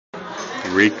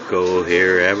Rico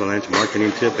here, Avalanche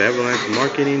Marketing Tip, Avalanche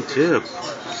Marketing Tip.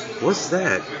 What's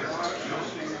that?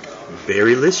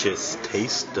 Berry-Licious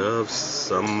Taste of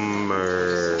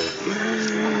Summer.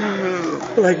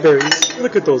 Blackberries.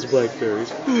 Look at those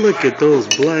blackberries. Look at those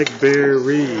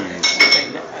blackberries.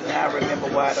 Now I remember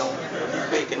why I don't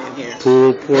put bacon in here.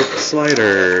 Pulled pork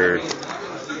slider.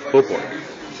 Pulled pork.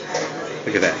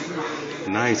 Look at that.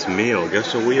 Nice meal.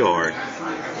 Guess what we are?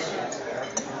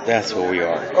 That's what we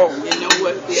are. Oh, you know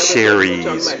what?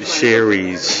 Sharis.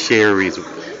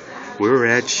 We're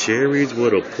at Sharis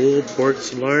with a pulled pork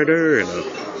slider and a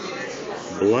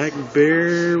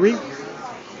blackberry.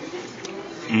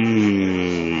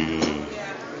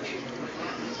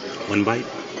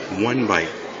 One bite.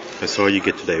 That's all you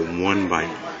get today. One bite.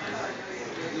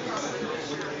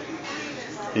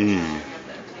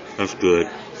 That's good.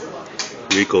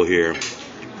 Rico here.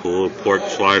 Pulled pork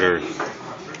slider.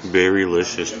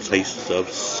 Berry-Licious Taste of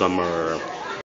Summer.